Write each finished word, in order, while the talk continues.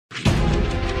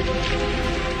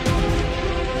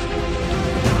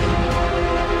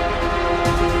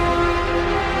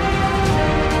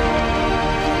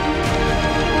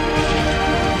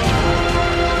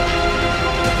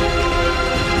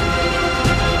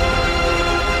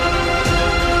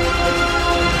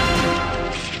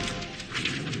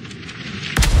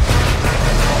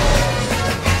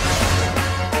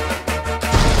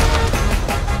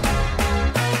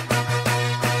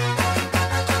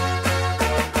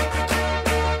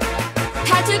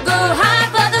Had to go high,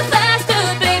 further, faster,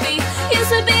 baby. Used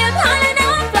to be a pilot,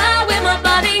 now I fly with my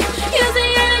body. Use the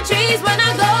energies when I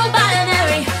go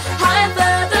binary. Higher,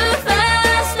 further,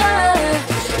 faster.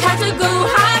 Had to go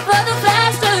high, further,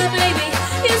 faster, baby.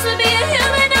 Used to be a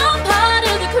human, now I'm part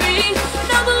of the Kree.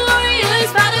 Noble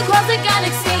warriors fight across the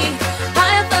galaxy.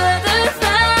 Higher, further,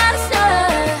 faster.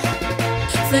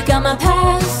 Forgot my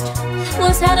past.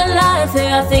 Once had a life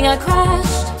there, I think I crashed.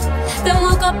 Then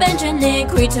woke up engineered,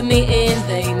 Kree to me in.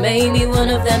 They made me one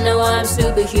of them, now I'm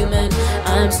superhuman.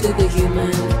 I'm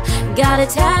superhuman. Got a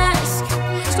task,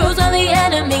 scrolls on the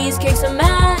enemies, kick some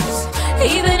ass.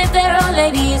 Even if they're all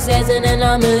ladies, there's an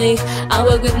anomaly. I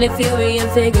work with Nick Fury and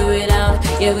figure it out.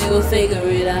 Yeah, we will figure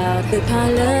it out. The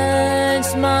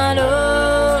pilot's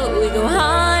motto, we go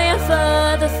higher,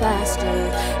 further, faster.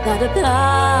 That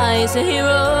applies to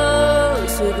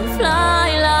heroes who can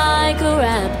fly like a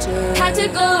raptor. Had to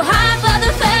go high,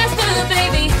 further, faster,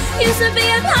 baby. Used to be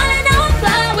a pilot, now I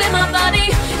fly with my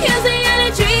body. Use the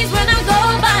energies when I go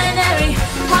binary.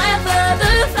 Higher,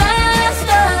 further,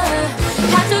 faster.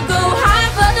 Had to go high,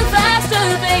 further, faster,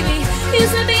 baby.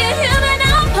 Used to be a human,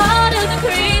 now I'm part of the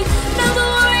Kree. Noble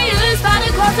warriors fight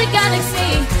across the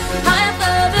galaxy. Higher,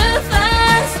 further,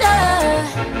 faster.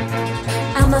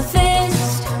 I'm a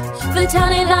fist.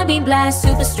 Photonic light beam blast,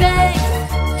 super strength.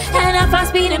 And I fly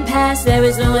speeding past. There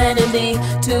is no enemy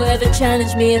to ever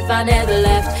challenge me. If I never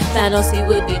left, Thanos, he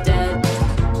would be dead.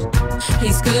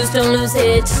 He screws, don't lose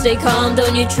it. Stay calm,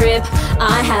 don't you trip.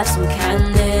 I have some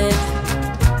cannon.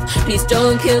 Please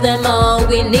don't kill them all.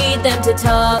 We need them to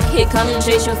talk. Here, come and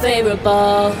chase your favorite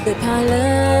ball. The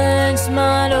pilot's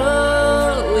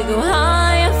motto, we go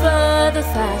higher, further,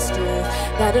 faster.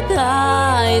 That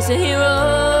applies to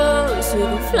heroes who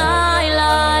can fly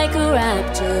like a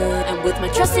raptor. And with my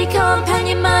trusty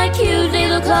companion, my cute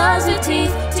little claws with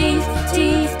teeth, teeth,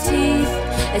 teeth, teeth.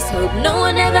 Let's hope no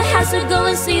one ever has to go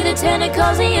and see the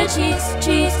tentacles in your cheeks,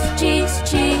 cheeks, cheeks,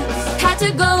 cheeks. Had to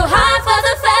go high,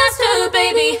 further, faster,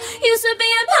 baby. Used to be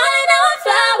a pilot, now I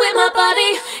fly with my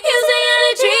body. Use the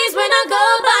energies when I go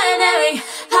binary.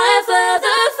 Higher,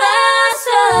 further,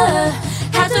 faster.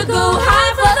 Had to go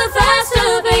high, further,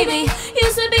 faster, baby.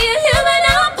 Used to be a human,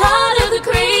 now I'm part of the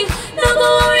Kree.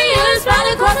 Noble warriors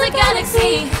fight across the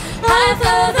galaxy. Higher,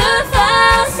 further,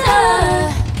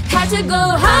 faster. Had to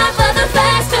go high, further,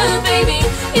 faster, baby.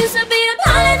 Used to be a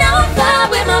pilot, now I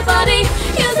fly with my body.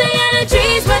 Use the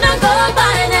energies when I go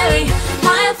binary.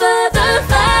 Higher, further,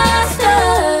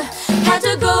 faster. Had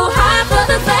to go high,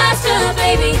 further, faster,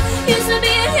 baby. Used to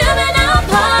be a human, now I'm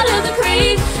part of the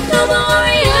Kree. Noble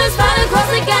warriors fight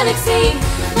across the galaxy.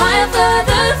 Higher,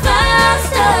 further,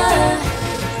 faster.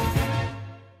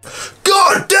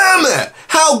 God damn it!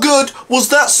 How good was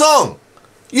that song?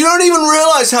 You don't even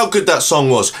realise how good that song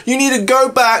was. You need to go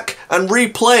back and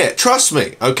replay it. Trust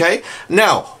me, okay?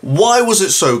 Now, why was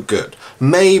it so good?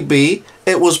 Maybe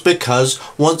it was because,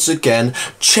 once again,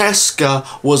 Cheska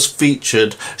was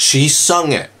featured. She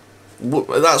sung it.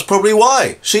 That's probably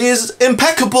why. She is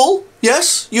impeccable.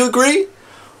 Yes? You agree?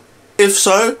 If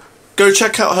so, go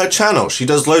check out her channel. She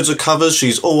does loads of covers.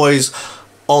 She's always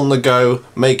on the go,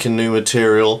 making new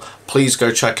material. Please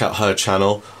go check out her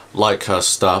channel, like her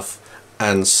stuff,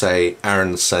 and say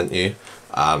Aaron sent you.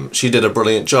 She did a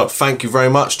brilliant job. Thank you very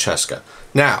much, Cheska.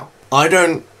 Now, I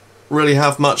don't really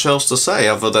have much else to say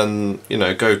other than, you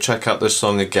know, go check out this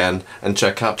song again and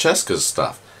check out Cheska's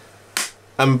stuff.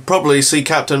 And probably see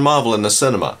Captain Marvel in the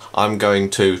cinema. I'm going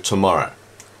to tomorrow.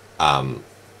 I'm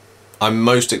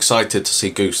most excited to see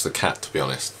Goose the cat, to be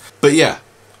honest. But yeah,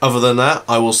 other than that,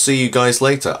 I will see you guys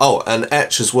later. Oh, and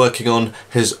Etch is working on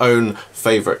his own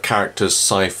favourite characters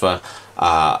cipher.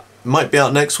 Might be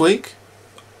out next week.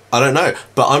 I don't know,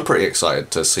 but I'm pretty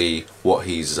excited to see what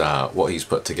he's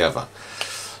put together.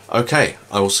 Okay,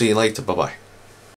 I will see you later. Bye bye.